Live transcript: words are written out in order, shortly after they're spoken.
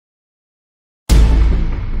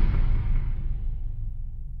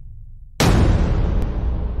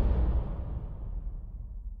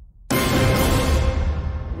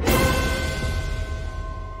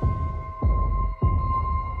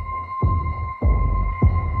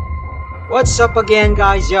What's up again,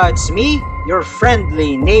 guys? Yeah, it's me, your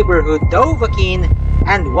friendly neighborhood Dovahkiin,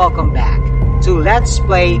 and welcome back to Let's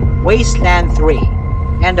Play Wasteland 3.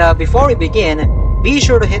 And before we begin, be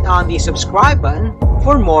sure to hit on the subscribe button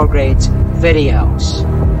for more great videos.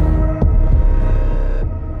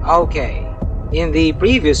 Okay, in the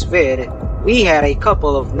previous vid, we had a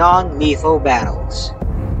couple of non-lethal battles.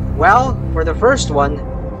 Well, for the first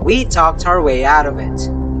one, we talked our way out of it.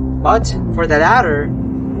 But for the latter,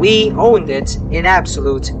 we owned it in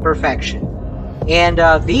absolute perfection. And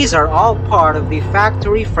these are all part of the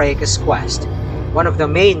Factory Fracas quest, one of the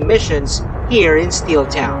main missions here in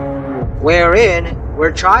Steeltown, wherein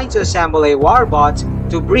we're trying to assemble a warbot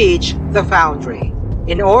to breach the foundry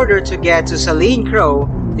in order to get to Celine Crow,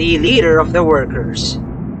 the leader of the workers.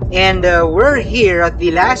 And we're here at the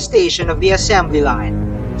last station of the assembly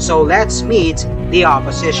line, so let's meet the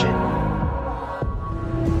opposition.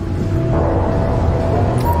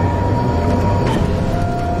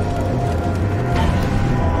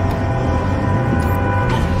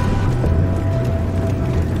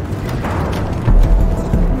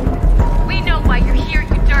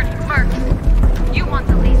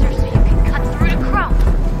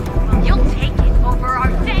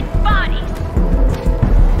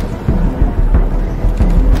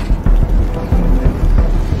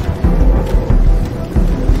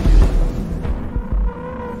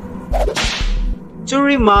 To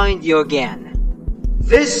remind you again,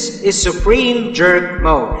 this is Supreme Jerk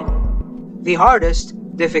Mode, the hardest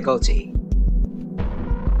difficulty.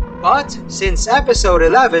 But since episode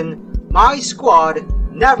 11, my squad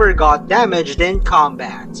never got damaged in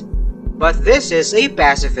combat. But this is a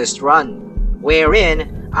pacifist run,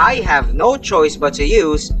 wherein I have no choice but to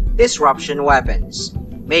use disruption weapons,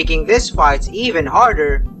 making this fight even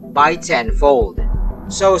harder by tenfold.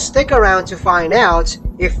 So stick around to find out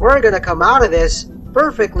if we're gonna come out of this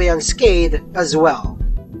perfectly unscathed as well.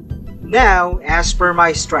 Now, as per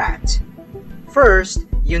my strat. First,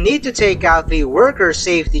 you need to take out the worker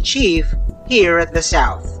safety chief here at the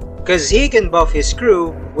south, cause he can buff his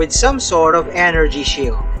crew with some sort of energy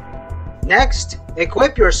shield. Next,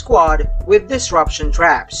 equip your squad with disruption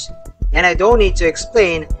traps, and I don't need to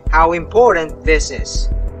explain how important this is.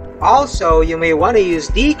 Also, you may want to use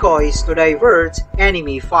decoys to divert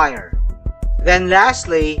enemy fire. Then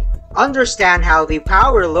lastly, understand how the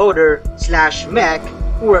Powerloader/mech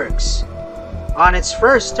works. On its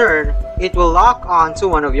first turn, it will lock on to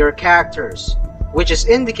one of your characters, which is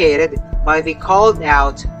indicated by the called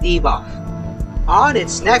out debuff. On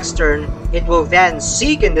its next turn, it will then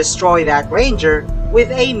seek and destroy that ranger with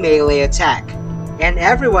a melee attack, and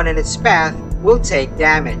everyone in its path will take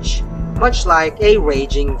damage, much like a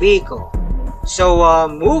raging vehicle. So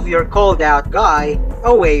move your called out guy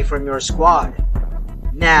away from your squad.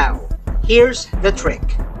 Now, here's the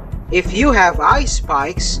trick. If you have ice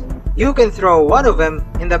spikes, you can throw one of them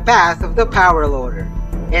in the path of the Powerloader.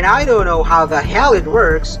 And I don't know how the hell it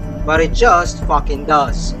works, but it just fucking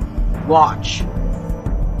does. Watch.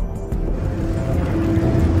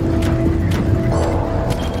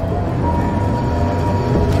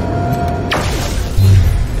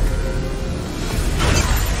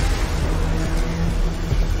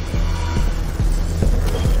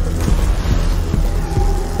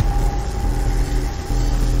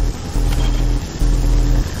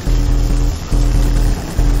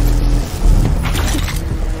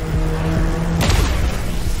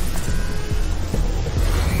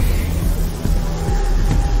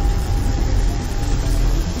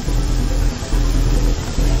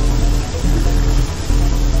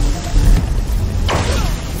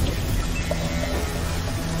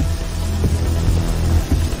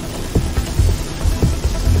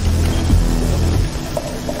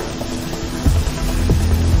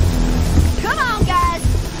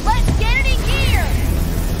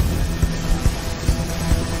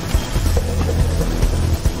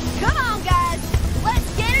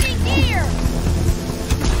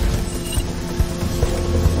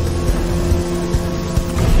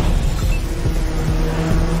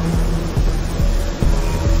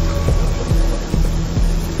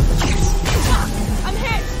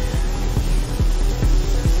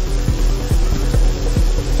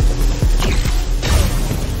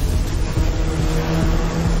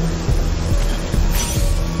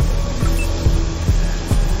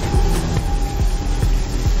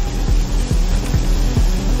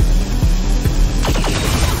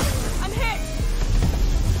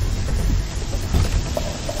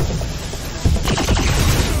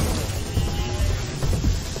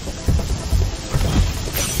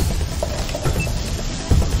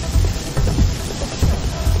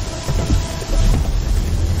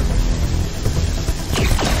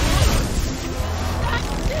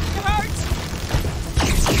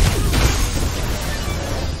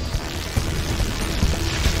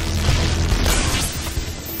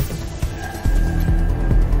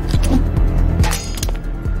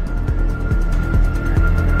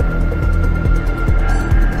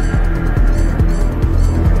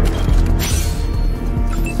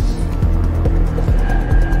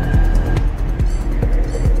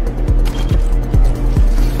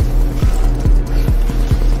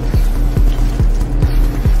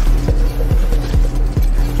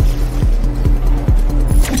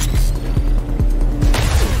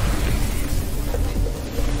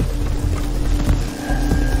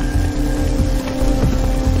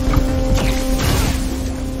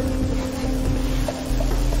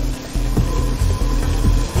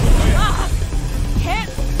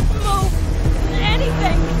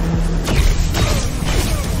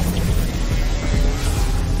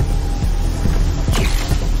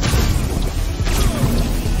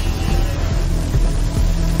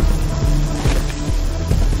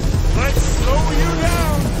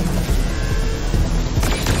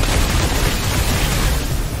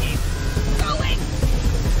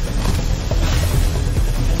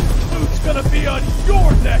 be on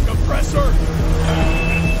your neck, oppressor!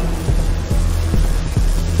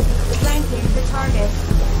 Flanking the target.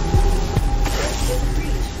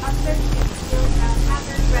 Breach of 13 Steeltown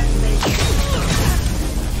hazard regulations.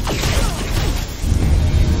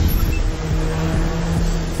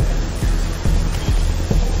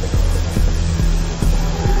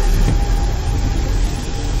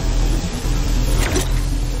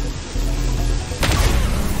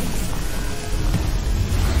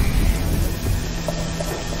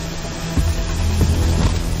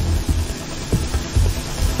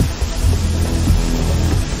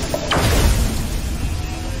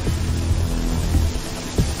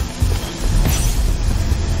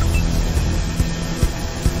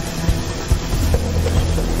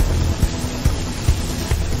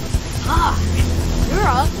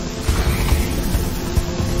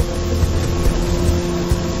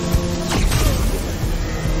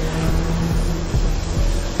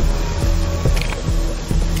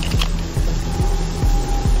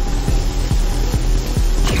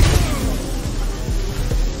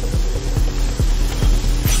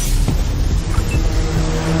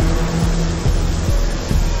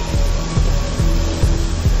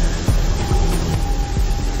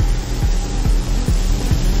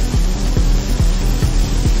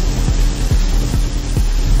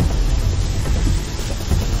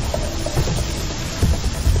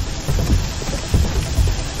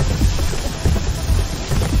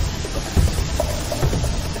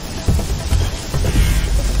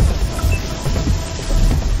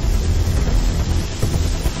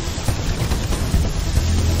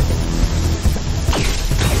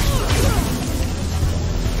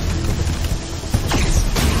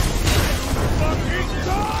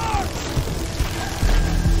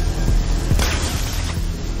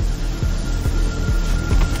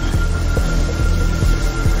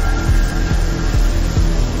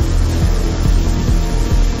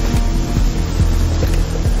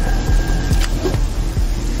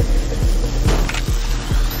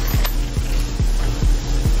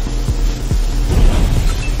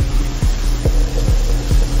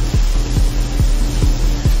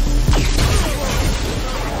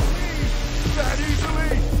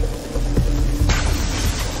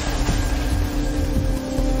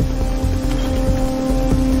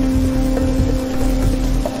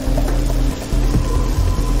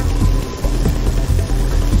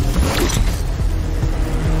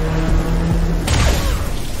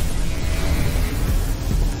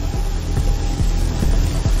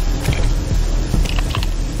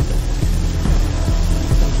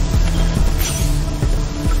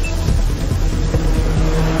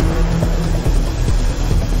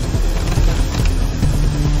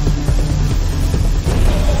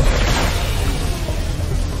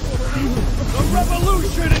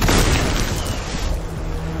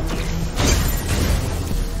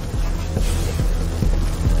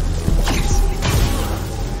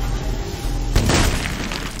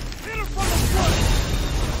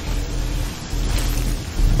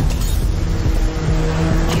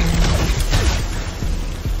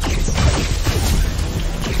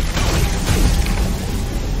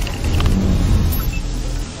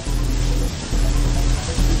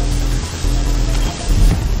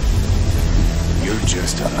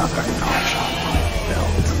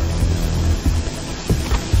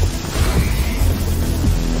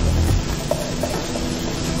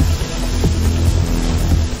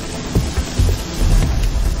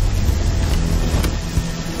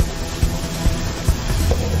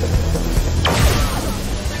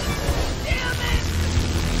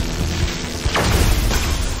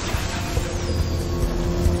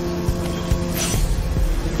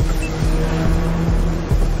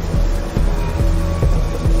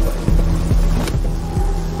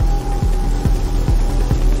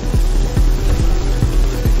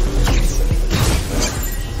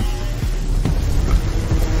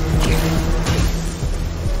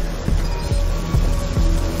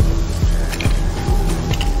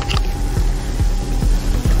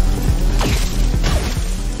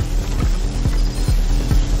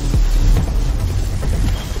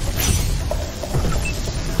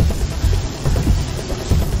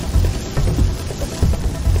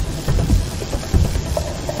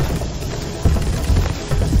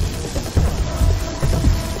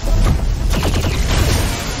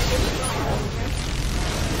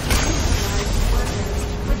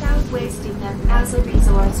 as a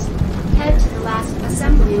resource. Head to the last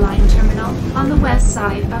assembly line terminal on the west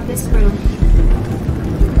side of this room.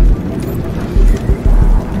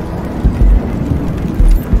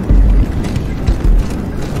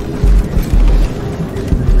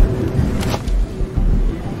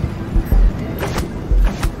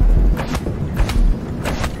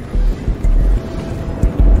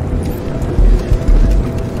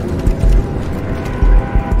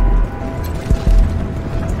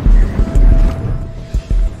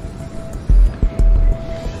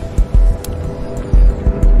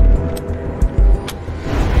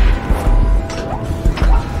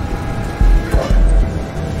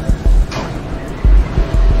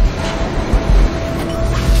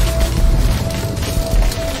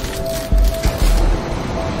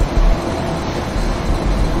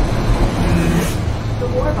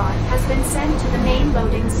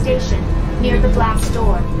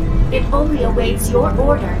 awaits your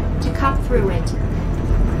order to cut through it.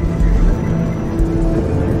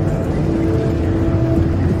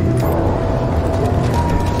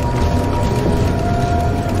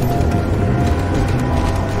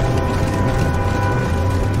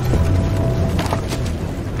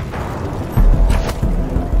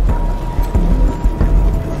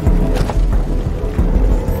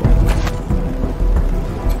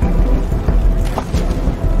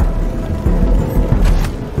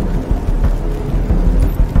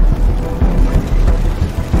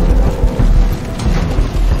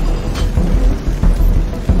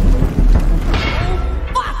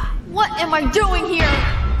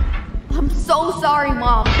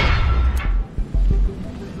 Mom.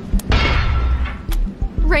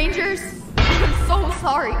 Rangers, I'm so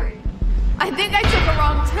sorry. I think I took a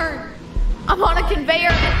wrong turn. I'm on a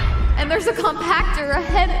conveyor, and there's a compactor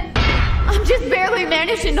ahead. I'm just barely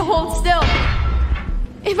managing to hold still.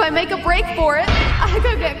 If I make a break for it, I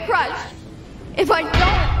could get crushed. If I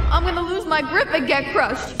don't, I'm gonna lose my grip and get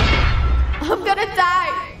crushed. I'm gonna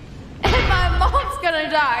die, and my mom's gonna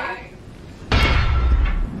die.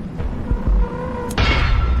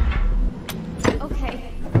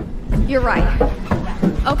 Okay, you're right.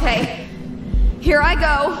 Okay, here I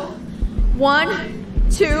go. 1,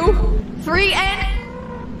 2, 3, and...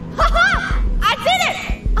 Ha-ha! I did it!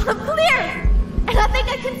 I'm clear! And I think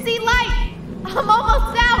I can see light! I'm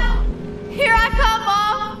almost out! Here I come,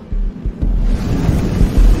 Mom!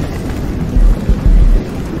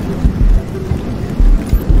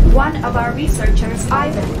 One of our researchers,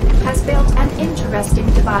 Ivan, has built an interesting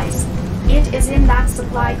device. It is in that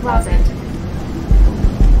supply closet.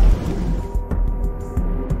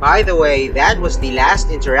 By the way, that was the last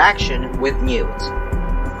interaction with Newt.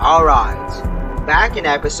 Alright, back in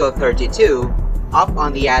episode 32, up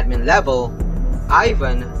on the admin level,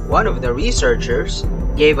 Ivan, one of the researchers,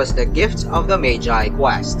 gave us the gift of the Magi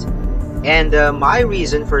quest. And my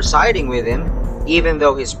reason for siding with him, even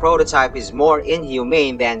though his prototype is more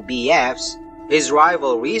inhumane than BF's, his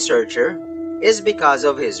rival researcher, is because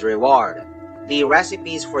of his reward. The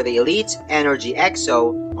recipes for the Elite Energy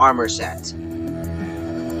Exo armor set.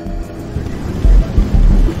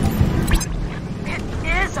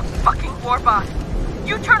 It is a fucking warbot.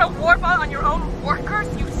 You turn a warbot on your own workers,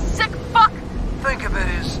 you sick fuck! Think of it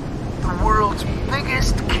as the world's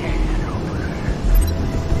biggest can opener.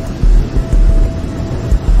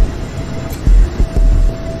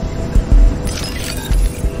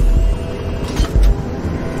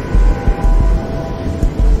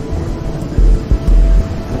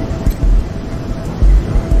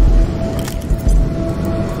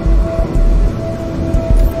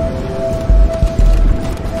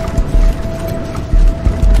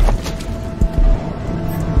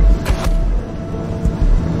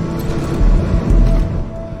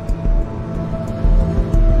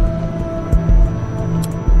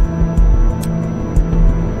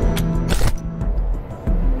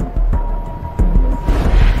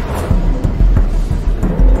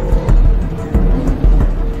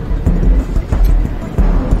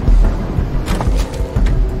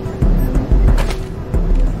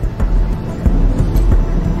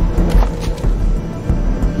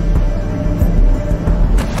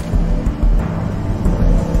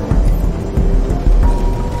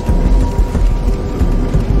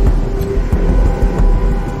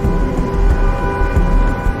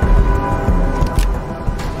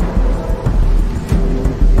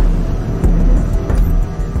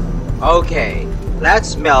 Okay,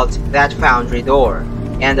 let's melt that foundry door,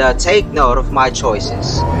 and take note of my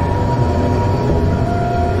choices.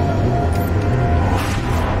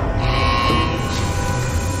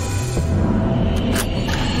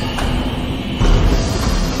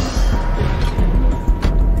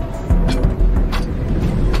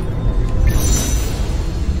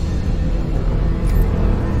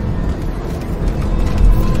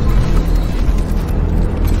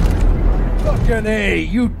 Hey,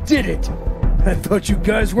 you did it! I thought you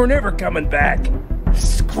guys weren't ever coming back.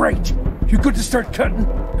 This is great. You good to start cutting?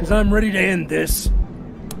 Because I'm ready to end this.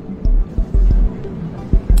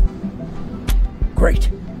 Great.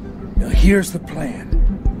 Now here's the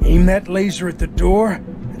plan. Aim that laser at the door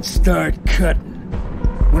and start cutting.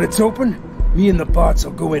 When it's open, me and the bots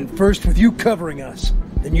will go in first with you covering us.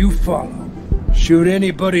 Then you follow. Shoot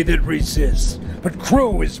anybody that resists. But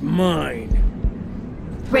Crow is mine.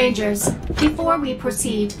 Rangers, before we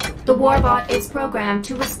proceed, the warbot is programmed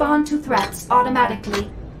to respond to threats automatically.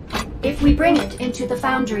 If we bring it into the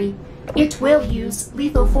foundry, it will use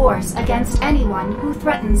lethal force against anyone who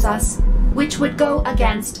threatens us, which would go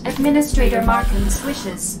against Administrator Markin's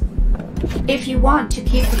wishes. If you want to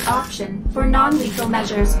keep the option for non-lethal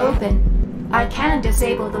measures open, I can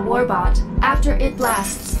disable the warbot after it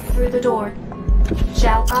blasts through the door.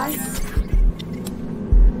 Shall I?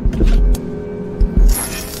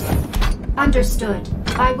 Understood.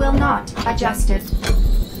 I will not adjust it.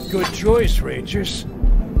 Good choice, Rangers.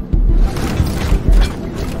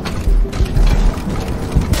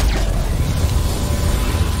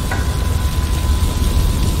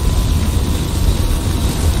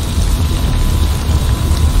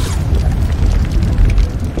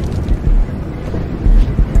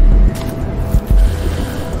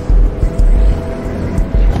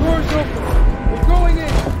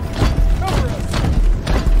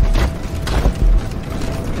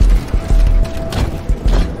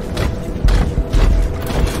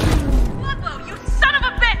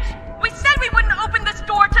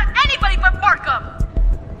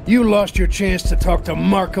 You lost your chance to talk to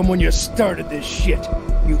Markham when you started this shit,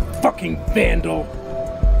 you fucking vandal.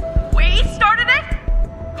 We started it?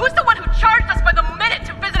 Who's the one who charged us by the minute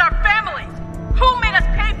to visit our families? Who made us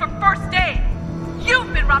pay for first aid?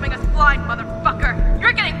 You've been robbing us blind, motherfucker.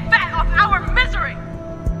 You're getting fat off our misery.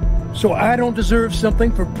 So I don't deserve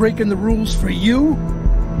something for breaking the rules for you?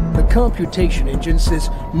 The computation engine says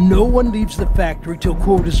no one leaves the factory till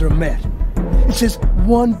quotas are met. It says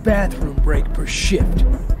 1 bathroom break per shift.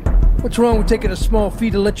 What's wrong with taking a small fee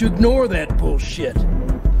to let you ignore that bullshit?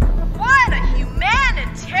 What a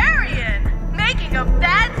humanitarian! Making a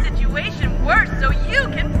bad situation worse so you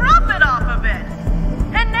can profit off of it.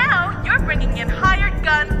 And now you're bringing in hired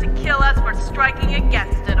guns to kill us for striking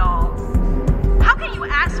against it all. How can you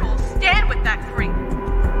assholes stand with that creep?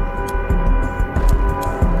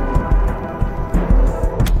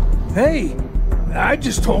 Hey, I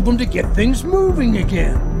just told them to get things moving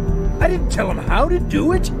again. I didn't tell them how to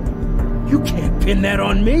do it. You can't pin that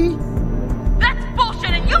on me. That's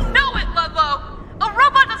bullshit and you know it, Ludlow! A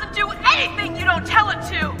robot doesn't do anything you don't tell it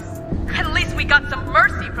to! At least we got some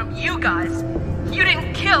mercy from you guys. You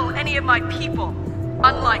didn't kill any of my people.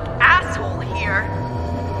 Unlike asshole here.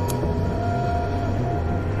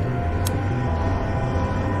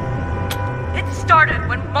 It started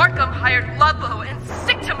when Markham hired Ludlow and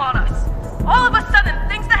sicked him on us. All of a sudden,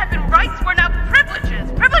 things that had been rights were now privileges.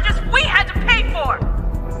 Privileges we had to pay for.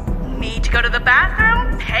 Need to go to the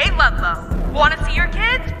bathroom? Pay Ludlow. Want to see your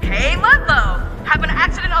kids? Pay Ludlow. Have an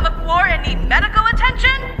accident on the floor and need medical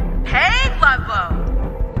attention? Pay Ludlow.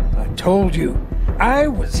 I told you, I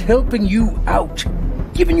was helping you out.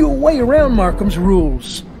 Giving you a way around Markham's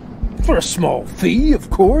rules. For a small fee, of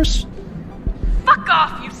course. Fuck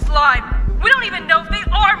off, you slime. We don't even know if they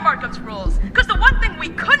are Markham's rules, because the one thing we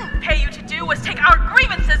couldn't pay you to do was take our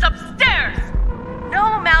grievances upstairs.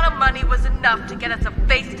 No amount of money was enough to get us a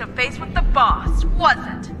face-to-face with the boss, was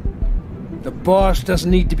it? The boss doesn't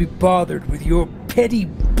need to be bothered with your petty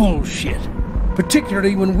bullshit.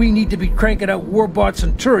 Particularly when we need to be cranking out warbots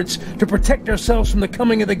and turrets to protect ourselves from the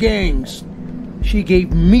coming of the gangs. She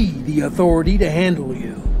gave me the authority to handle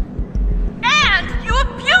you. And you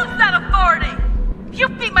abused that authority! You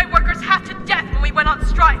beat my workers half to death when we went on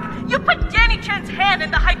strike. You put Danny Chan's hand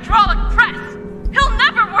in the hydraulic press. He'll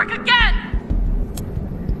never work again!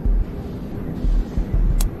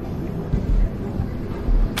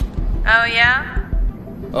 Oh yeah?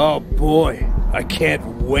 Oh boy, I can't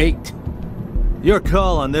wait. Your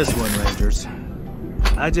call on this one, Rangers.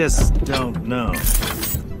 I just don't know.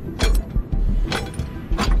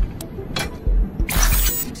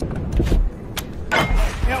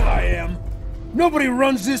 Hell I am. Nobody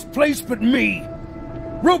runs this place but me.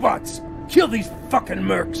 Robots, kill these fucking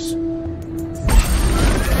mercs.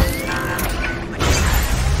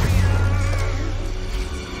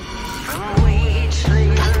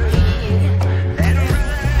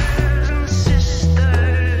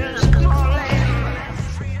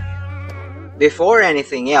 Before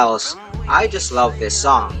anything else, I just love this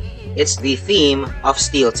song. It's the theme of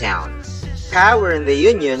Steeltown. Power in the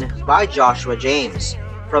Union by Joshua James,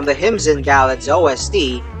 from the Hymns and Ballads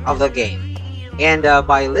OST of the game. And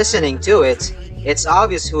by listening to it, it's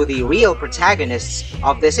obvious who the real protagonists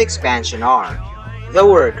of this expansion are. The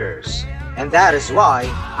workers. And that is why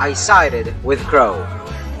I sided with Crow.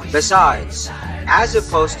 Besides, as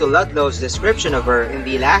opposed to Ludlow's description of her in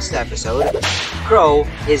the last episode, Crow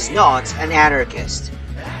is not an anarchist.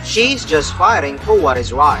 She's just fighting for what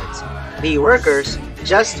is right. The workers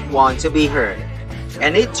just want to be heard.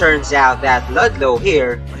 And it turns out that Ludlow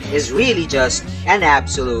here is really just an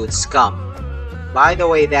absolute scum. By the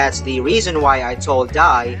way, that's the reason why I told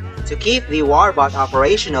Dai to keep the warbot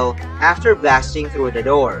operational after blasting through the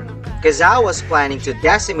door. Cause I was planning to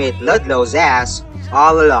decimate Ludlow's ass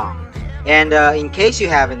all along. And in case you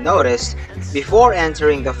haven't noticed, before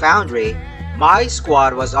entering the foundry, My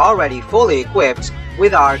squad was already fully equipped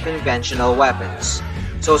with our conventional weapons,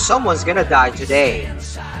 so someone's gonna die today.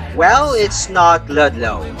 Well, it's not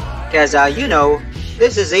Ludlow, cause you know,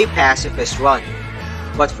 this is a pacifist run.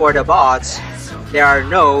 But for the bots, there are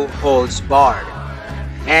no holds barred.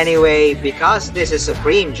 Anyway, because this is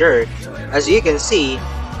Supreme Jerk, as you can see,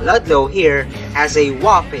 Ludlow here has a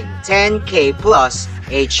whopping 10k plus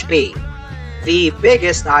HP. The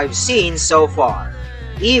biggest I've seen so far,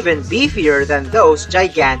 even beefier than those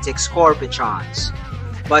gigantic scorpions.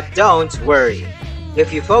 But don't worry,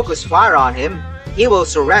 if you focus fire on him, he will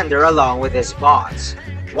surrender along with his bots,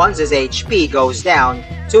 once his HP goes down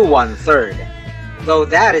to 1/3. Though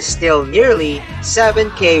that is still nearly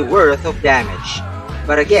 7k worth of damage.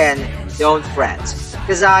 But again, don't fret,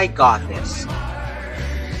 cause I got this.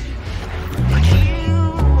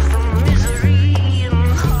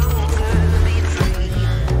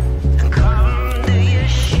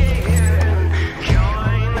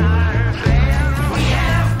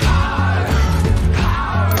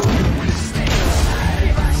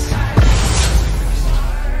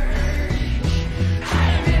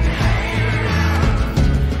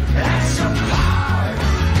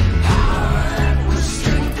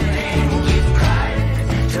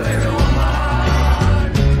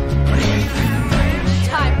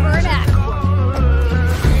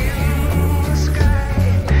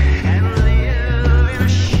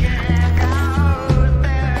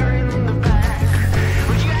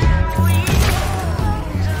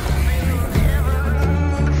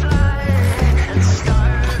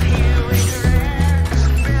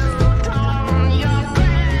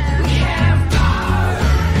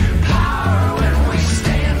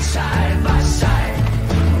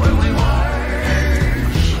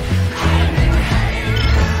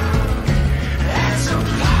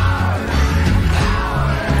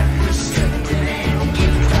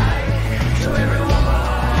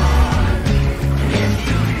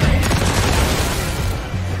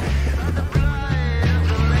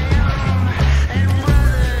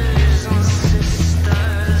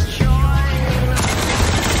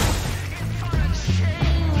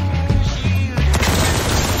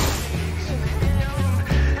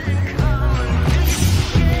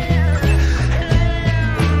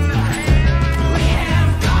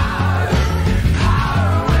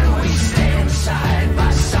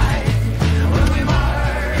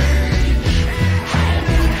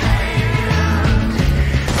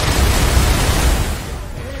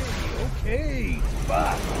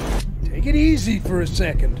 For a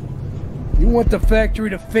second. You want the factory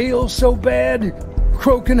to fail so bad?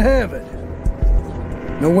 Crow can have it.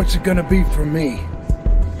 Now what's it gonna be for me?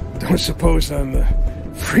 Don't suppose I'm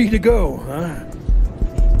free to go, huh?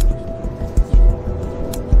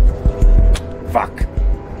 Fuck.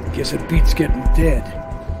 Guess it beats getting dead.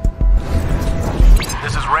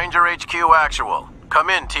 This is Ranger HQ Actual. Come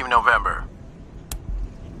in, Team November.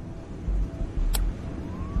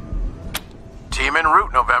 Team en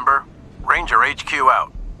route, November. Ranger HQ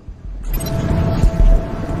out.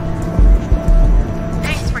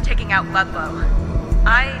 Thanks for taking out Ludlow.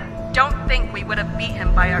 I don't think we would have beat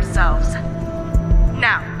him by ourselves.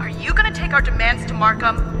 Now, are you gonna take our demands to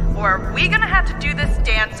Markham, or are we gonna have to do this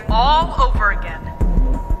dance all over again?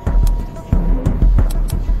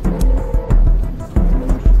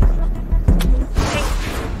 Hey,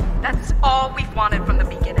 that's all we've wanted from the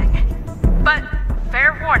beginning. But,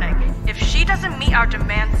 fair warning, if she doesn't meet our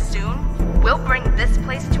demands soon, we'll bring this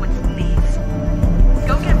place to its knees.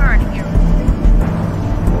 Go give her an ear.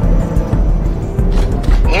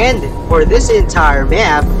 And for this entire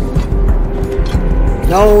map,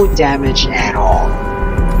 no damage at all.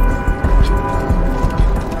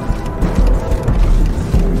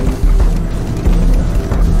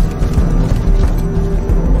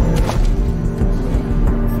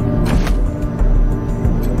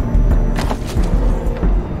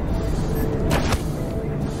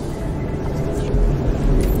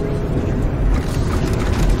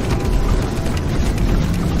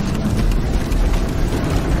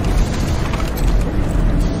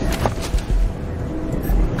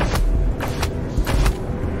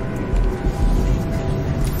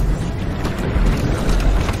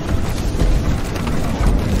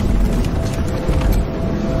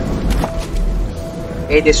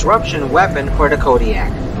 A disruption weapon for the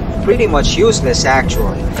Kodiak. Pretty much useless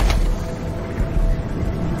actually.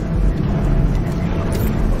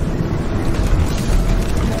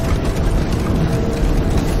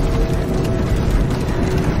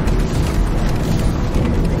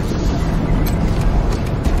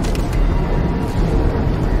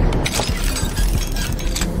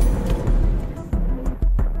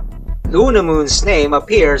 Luna Moon's name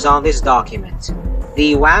appears on this document.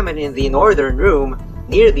 The woman in the northern room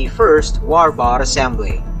near the first Warbot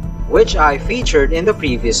assembly, which I featured in the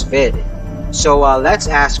previous vid. So let's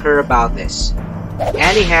ask her about this.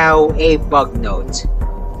 Anyhow, a bug note.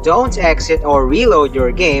 Don't exit or reload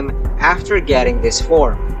your game after getting this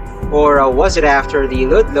form. Or was it after the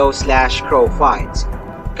Ludlow/Crow fight?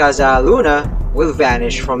 Cause Luna will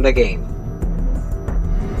vanish from the game.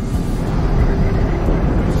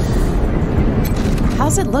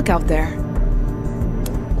 How's it look out there?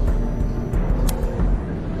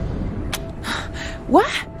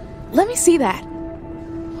 What? Let me see that.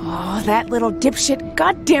 Oh, that little dipshit,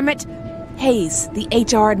 god damn it! Hayes, the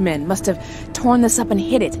HR admin, must have torn this up and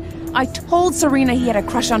hid it. I told Serena he had a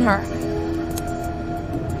crush on her.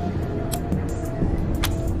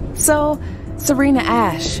 So, Serena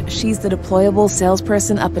Ash, she's the deployable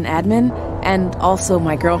salesperson up in admin, and also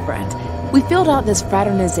my girlfriend. We filled out this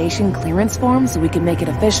fraternization clearance form so we could make it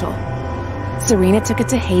official. Serena took it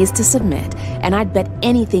to Hayes to submit, and I'd bet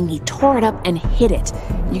anything he tore it up and hid it.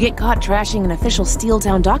 You get caught trashing an official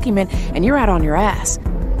Steeltown document, and you're out on your ass.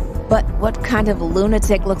 But what kind of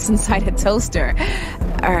lunatic looks inside a toaster?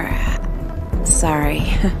 Sorry.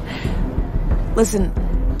 Listen,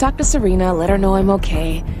 talk to Serena, let her know I'm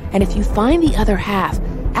okay, and if you find the other half,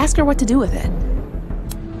 ask her what to do with it.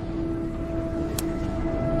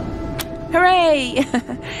 Hooray!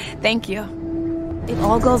 Thank you. If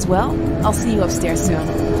all goes well, I'll see you upstairs soon.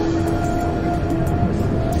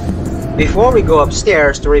 Before we go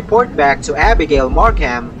upstairs to report back to Abigail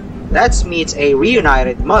Markham, let's meet a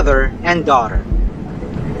reunited mother and daughter.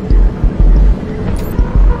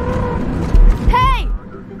 Hey!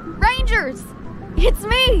 Rangers! It's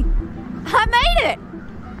me! I made it!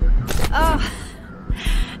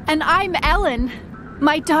 And I'm Ellen.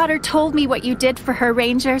 My daughter told me what you did for her,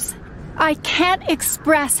 Rangers. I can't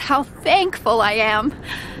express how thankful I am.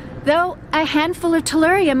 Though a handful of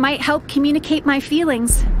tellurium might help communicate my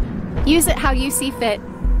feelings. Use it how you see fit.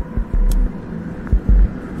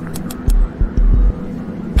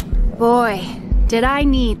 Boy, did I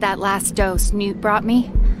need that last dose Newt brought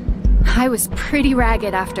me. I was pretty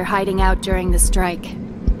ragged after hiding out during the strike.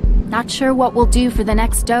 Not sure what we'll do for the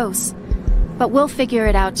next dose, but we'll figure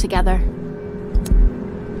it out together.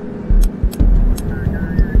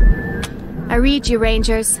 I read you,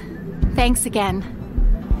 Rangers. Thanks again.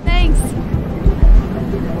 Thanks.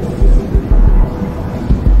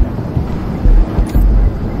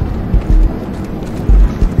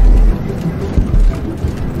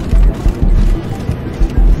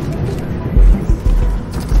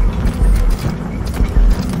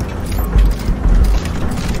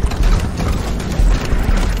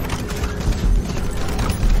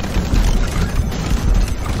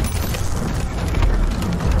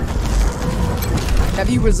 Have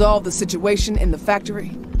you resolved the situation in the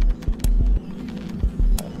factory?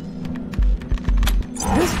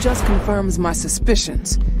 This just confirms my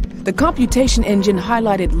suspicions. The computation engine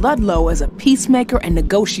highlighted Ludlow as a peacemaker and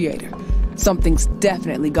negotiator. Something's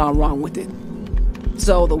definitely gone wrong with it.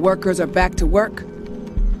 So the workers are back to work?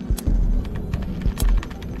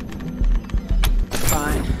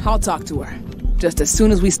 Fine, I'll talk to her. Just as soon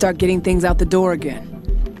as we start getting things out the door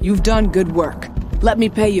again. You've done good work. Let me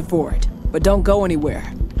pay you for it. But don't go anywhere.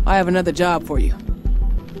 I have another job for you.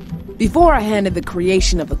 Before I handed the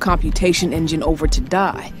creation of the computation engine over to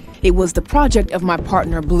Dai, it was the project of my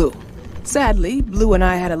partner Blue. Sadly, Blue and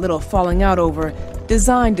I had a little falling out over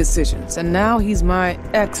design decisions, and now he's my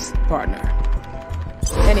ex-partner.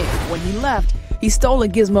 Anyhow, when he left, he stole a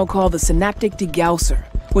gizmo called the Synaptic Degausser,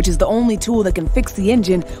 which is the only tool that can fix the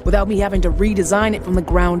engine without me having to redesign it from the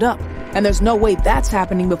ground up. And there's no way that's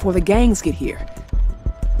happening before the gangs get here.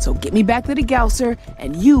 So get me back to the Gausser,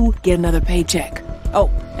 and you get another paycheck. Oh,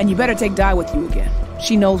 and you better take Di with you again.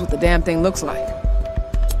 She knows what the damn thing looks like.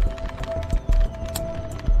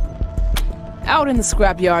 Out in the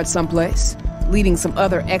scrapyard someplace, leading some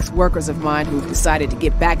other ex-workers of mine who've decided to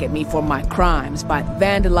get back at me for my crimes by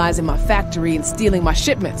vandalizing my factory and stealing my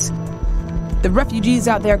shipments. The refugees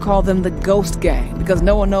out there call them the Ghost Gang because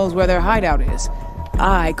no one knows where their hideout is.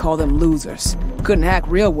 I call them losers. Couldn't hack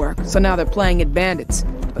real work, so now they're playing at bandits.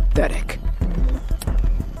 Pathetic.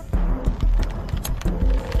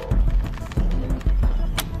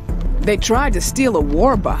 They tried to steal a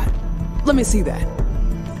warbot. Let me see that.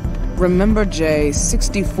 Remember, Jay,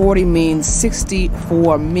 60-40 means 60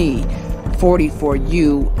 for me, 40 for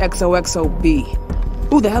you, XOXOB.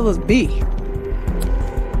 Who the hell is B?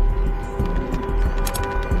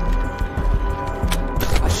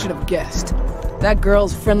 I should have guessed. That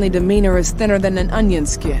girl's friendly demeanor is thinner than an onion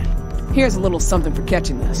skin. Here's a little something for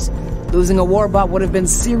catching this. Losing a warbot would have been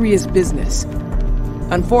serious business.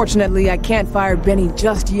 Unfortunately, I can't fire Benny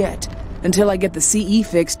just yet. Until I get the CE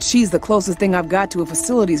fixed, she's the closest thing I've got to a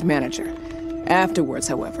facilities manager. Afterwards,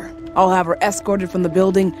 however, I'll have her escorted from the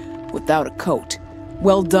building without a coat.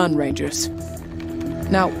 Well done, Rangers.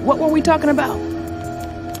 Now, what were we talking about?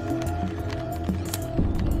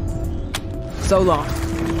 So long.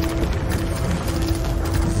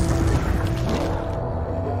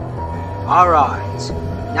 Alright,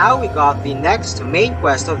 now we got the next main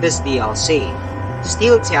quest of this DLC,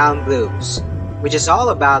 Steeltown Blues, which is all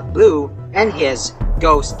about Blue and his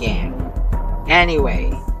ghost gang.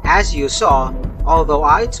 Anyway, as you saw, although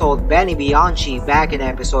I told Benny Bianchi back in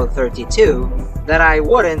episode 32 that I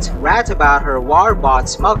wouldn't rat about her warbot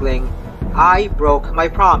smuggling, I broke my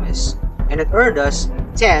promise, and it earned us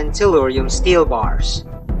 10 Tellurium steel bars.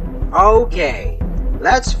 Okay,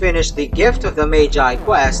 let's finish the Gift of the Magi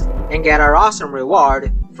quest and get our awesome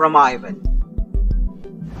reward from Ivan.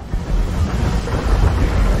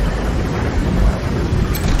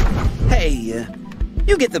 Hey,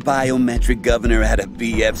 you get the biometric governor out of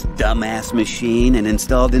BF's dumbass machine and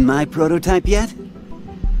installed in my prototype yet?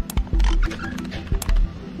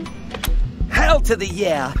 Hell to the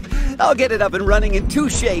yeah! I'll get it up and running in 2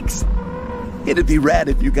 shakes. It'd be rad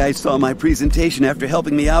if you guys saw my presentation after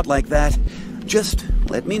helping me out like that. Just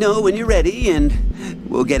let me know when you're ready and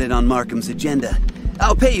we'll get it on Markham's agenda.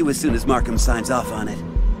 I'll pay you as soon as Markham signs off on it.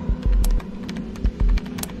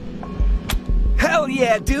 Hell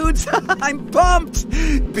yeah, dudes! I'm pumped!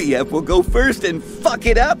 BF will go first and fuck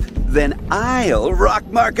it up, then I'll rock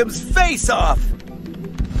Markham's face off!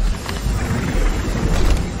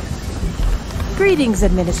 Greetings,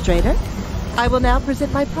 Administrator. I will now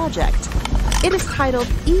present my project. It is titled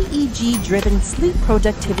EEG-Driven Sleep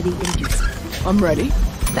Productivity Inducer. I'm ready.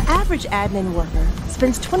 The average admin worker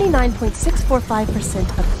spends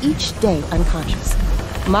 29.645% of each day unconscious.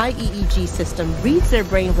 My EEG system reads their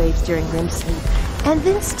brainwaves during REM sleep and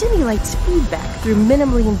then stimulates feedback through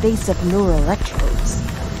minimally invasive neuroelectrodes.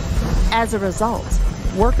 As a result,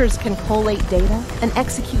 workers can collate data and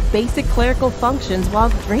execute basic clerical functions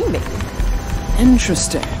while dreaming.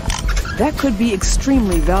 Interesting. That could be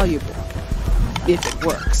extremely valuable, if it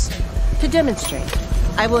works. To demonstrate,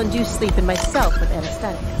 I will induce sleep in myself with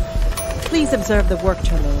anesthetic. Please observe the work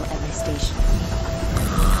terminal at my station.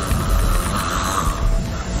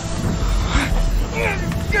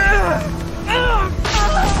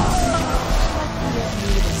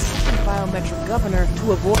 Biometric governor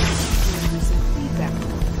to avoid using feedback.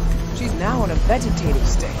 She's now in a vegetative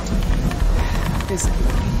state. Physically.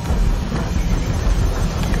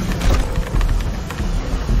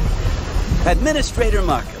 Administrator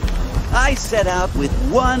Markham, I set out with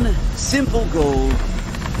one simple goal: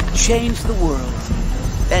 change the world.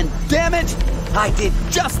 And damn it, I did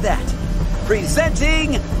just that.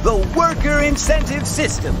 Presenting the Worker Incentive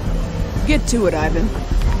System. Get to it, Ivan.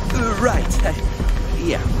 Right.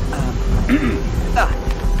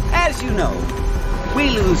 As you know, we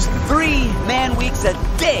lose 3 man-weeks a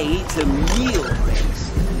day to meal breaks.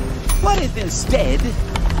 What if instead,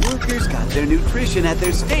 workers got their nutrition at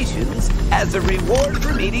their stations as a reward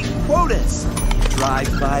for meeting quotas? Drive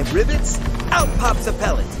 5 rivets, out pops a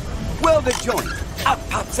pellet. Weld a joint, out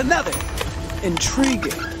pops another.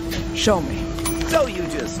 Intriguing. Show me. So you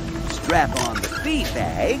just strap on the feed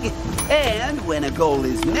bag, and when a goal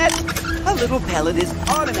is met, a little pellet is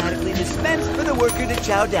automatically dispensed for the worker to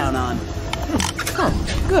chow down on.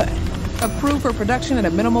 Good. Approved for production at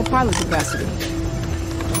a minimal pilot capacity.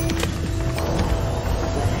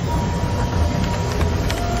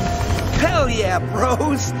 Hell yeah,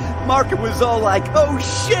 bros! Markham was all like, oh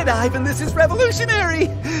shit, Ivan, this is revolutionary!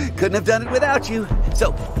 Couldn't have done it without you.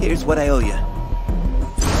 So, here's what I owe you.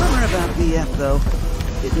 Bummer about BF, though.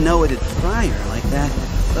 Didn't know it'd fry her like that,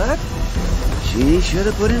 but she should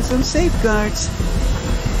have put in some safeguards.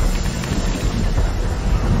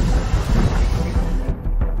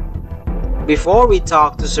 Before we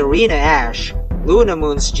talk to Serena Ash, Luna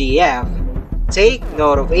Moon's GF, take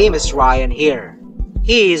note of Amos Ryan here.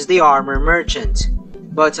 He's the armor merchant.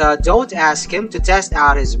 But don't ask him to test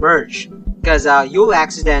out his merch, cause you'll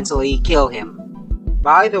accidentally kill him.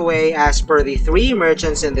 By the way, as per the 3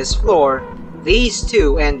 merchants in this floor, these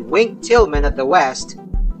 2 and Wink Tillman at the west,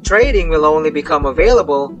 trading will only become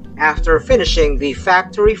available after finishing the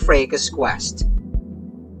Factory Fracas quest.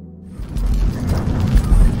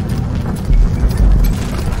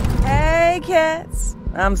 Hey cats,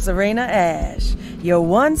 I'm Serena Ash, your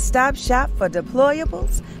one-stop shop for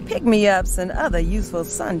deployables, pick-me-ups, and other useful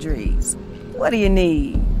sundries. What do you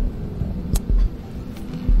need?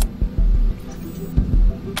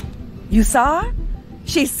 You saw her?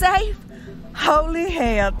 She's safe? Holy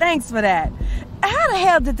hell, thanks for that. How the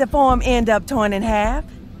hell did the form end up torn in half?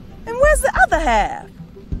 And where's the other half?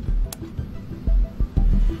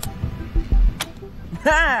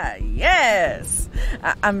 Ha, yes!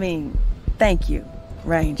 I mean, thank you,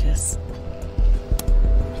 Rangers.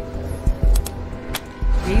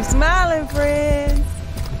 Keep smiling, friends.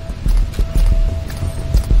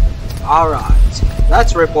 Alright,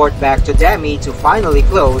 let's report back to Demi to finally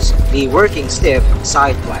close the Working Stiff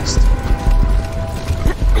side quest.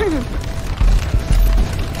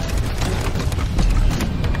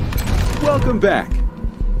 Welcome back.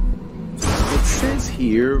 It says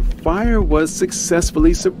here, fire was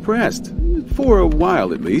successfully suppressed. For a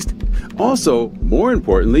while at least. Also, more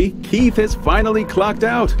importantly, Keith has finally clocked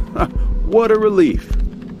out. What a relief.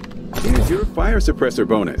 Here's your fire suppressor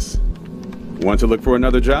bonus. Want to look for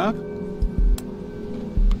another job?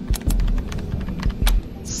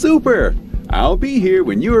 Super! I'll be here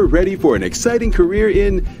when you are ready for an exciting career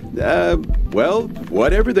in, well,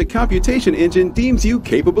 whatever the computation engine deems you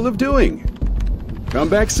capable of doing. Come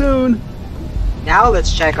back soon! Now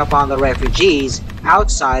let's check up on the refugees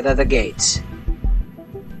outside of the gates.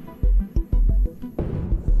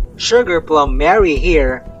 Sugar Plum Mary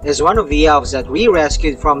here is one of the elves that we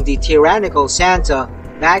rescued from the tyrannical Santa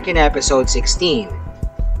back in episode 16.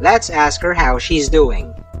 Let's ask her how she's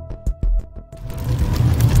doing.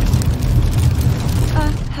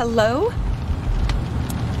 Hello?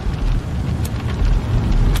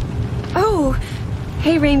 Oh,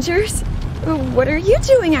 hey Rangers. What are you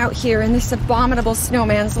doing out here in this abominable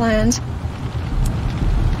snowman's land?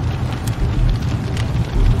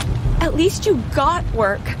 At least you got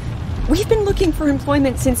work. We've been looking for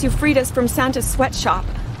employment since you freed us from Santa's sweatshop.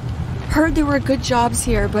 Heard there were good jobs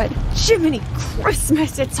here, but Jiminy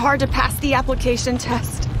Christmas, it's hard to pass the application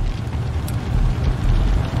test.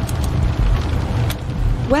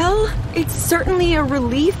 Well, it's certainly a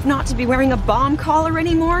relief not to be wearing a bomb collar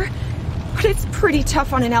anymore, but it's pretty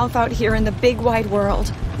tough on an elf out here in the big wide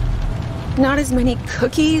world. Not as many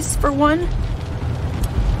cookies, for one.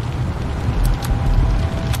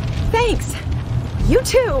 Thanks. You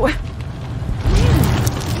too. Man,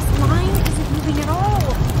 this line isn't moving at all.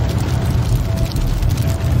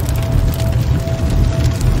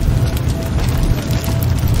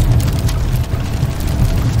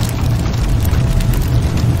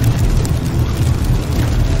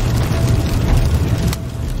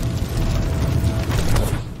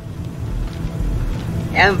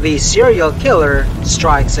 And the serial killer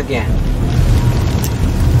strikes again.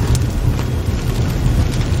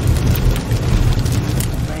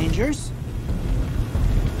 Rangers?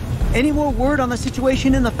 Any more word on the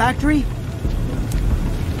situation in the factory?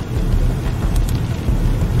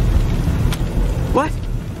 What?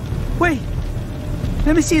 Wait!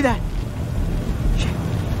 Let me see that!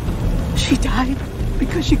 She died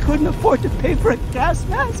because she couldn't afford to pay for a gas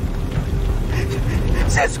mask?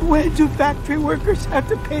 Since when do factory workers have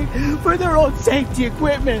to pay for their own safety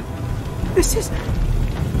equipment? This is...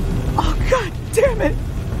 Oh, God damn it!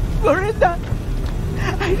 Florinda!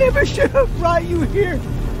 I never should have brought you here!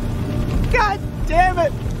 God damn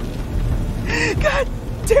it! God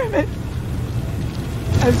damn it!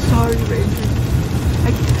 I'm sorry, Ranger.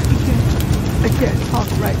 I can't talk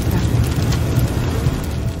right now.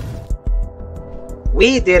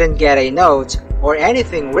 We didn't get a note, or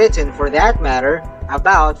anything written for that matter,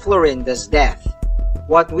 about Florinda's death.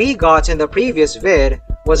 What we got in the previous vid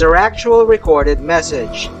was her actual recorded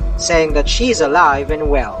message, saying that she's alive and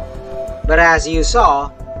well. But as you saw,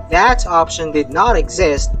 that option did not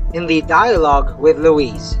exist in the dialogue with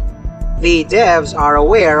Louise. The devs are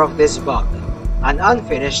aware of this bug, an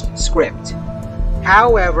unfinished script.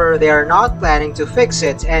 However, they are not planning to fix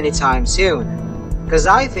it anytime soon, because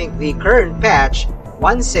I think the current patch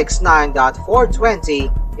 169.420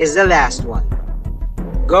 is the last one.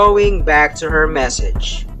 Going back to her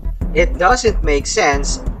message, it doesn't make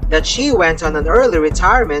sense that she went on an early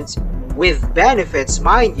retirement, with benefits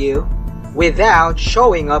mind you, without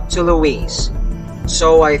showing up to Louise.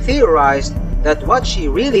 So I theorized that what she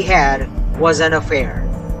really had was an affair,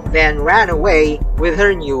 then ran away with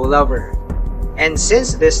her new lover. And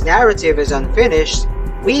since this narrative is unfinished,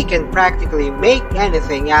 we can practically make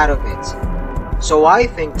anything out of it. So I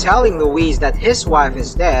think telling Louise that his wife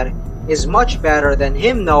is dead is much better than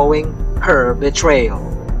him knowing her betrayal.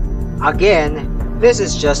 Again, this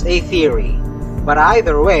is just a theory, but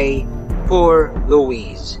either way, poor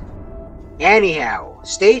Louise. Anyhow,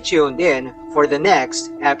 stay tuned in for the next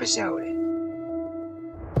episode.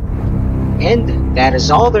 And that is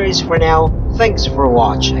all there is for now. Thanks for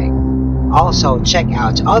watching. Also check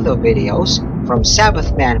out other videos from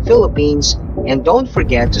Sabbath Man Philippines and don't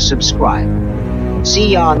forget to subscribe.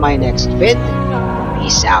 See ya on my next vid.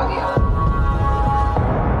 Peace out, yo.